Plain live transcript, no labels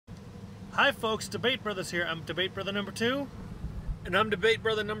Hi folks, Debate Brothers here. I'm Debate Brother number 2. And I'm Debate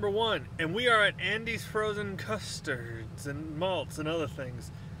Brother number 1. And we are at Andy's Frozen Custards and Malts and other things.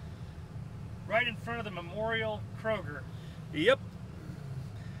 Right in front of the Memorial Kroger. Yep.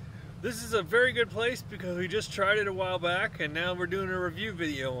 This is a very good place because we just tried it a while back and now we're doing a review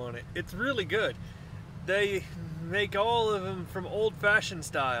video on it. It's really good. They make all of them from old-fashioned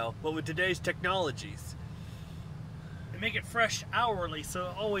style, but with today's technologies. They make it fresh hourly, so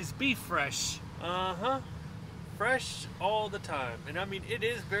it'll always be fresh. Fresh all the time. And I mean, it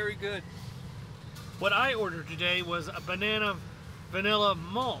is very good. What I ordered today was a banana vanilla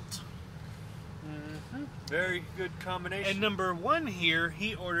malt. Very good combination. And number 1 here,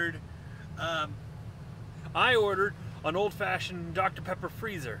 he ordered... I ordered an old-fashioned Dr. Pepper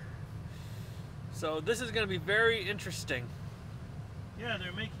freezer. So this is going to be very interesting. Yeah,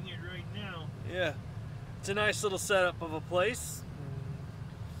 they're making it right now. Yeah. It's a nice little setup of a place.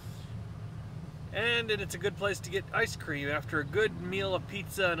 And it's a good place to get ice cream after a good meal of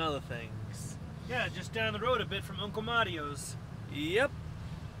pizza and other things. Yeah, just down the road a bit from Uncle Mario's. Yep.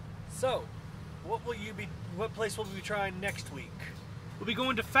 So, what place will we be trying next week? We'll be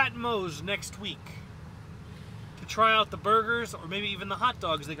going to Fat Mo's next week to try out the burgers or maybe even the hot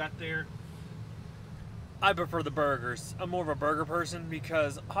dogs they got there. I prefer the burgers. I'm more of a burger person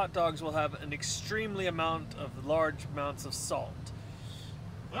because hot dogs will have an extremely large amounts of salt.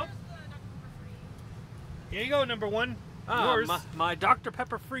 Well, here you go, number 1. Yours. My Dr.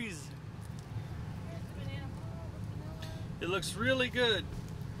 Pepper freeze. It looks really good.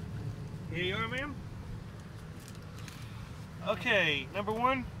 Here you are, ma'am. Okay, number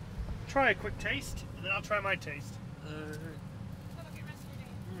 1, try a quick taste, and then I'll try my taste.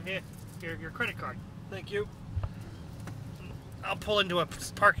 Here, your credit card. Thank you. I'll pull into a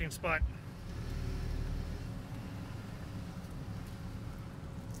parking spot.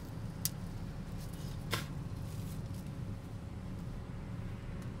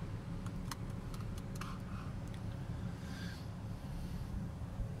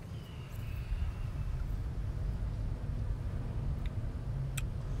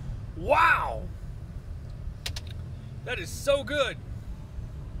 Wow! That is so good.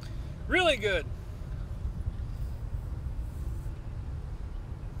 Really good.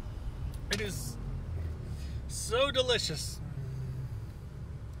 It is so delicious.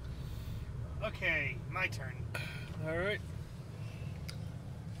 Okay, my turn. All right.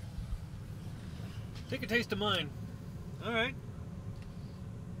 Take a taste of mine. All right.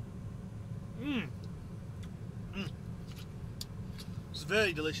 It's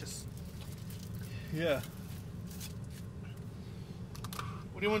very delicious. Yeah.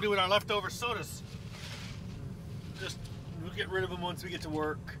 What do you want to do with our leftover sodas? We'll get rid of them once we get to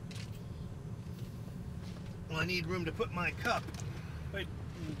work. Well, I need room to put my cup. Wait,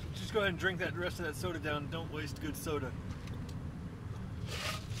 just go ahead and drink the rest of that soda down. Don't waste good soda.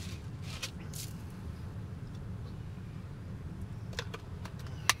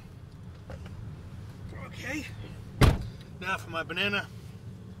 Okay. Now for my banana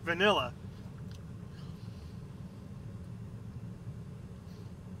vanilla.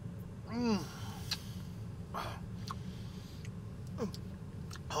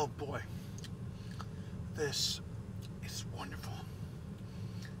 Oh boy. This is wonderful.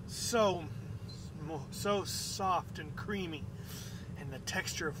 So soft and creamy, and the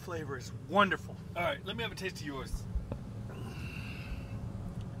texture of flavor is wonderful. All right, let me have a taste of yours.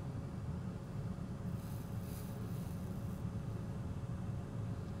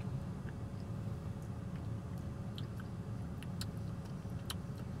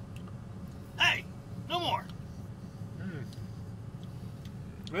 Hey, no more.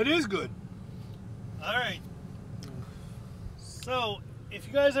 It is good. All right. So, if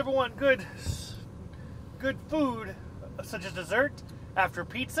you guys ever want good food, such as dessert, after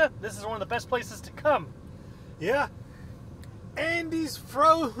pizza, this is one of the best places to come. Yeah. Andy's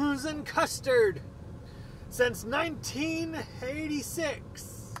Frozen Custard since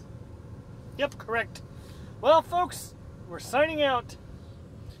 1986. Yep, correct. Well, folks, we're signing out.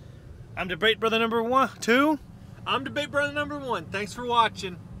 I'm Debate Brother number 2. I'm Debate Brother number 1. Thanks for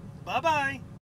watching. Bye-bye.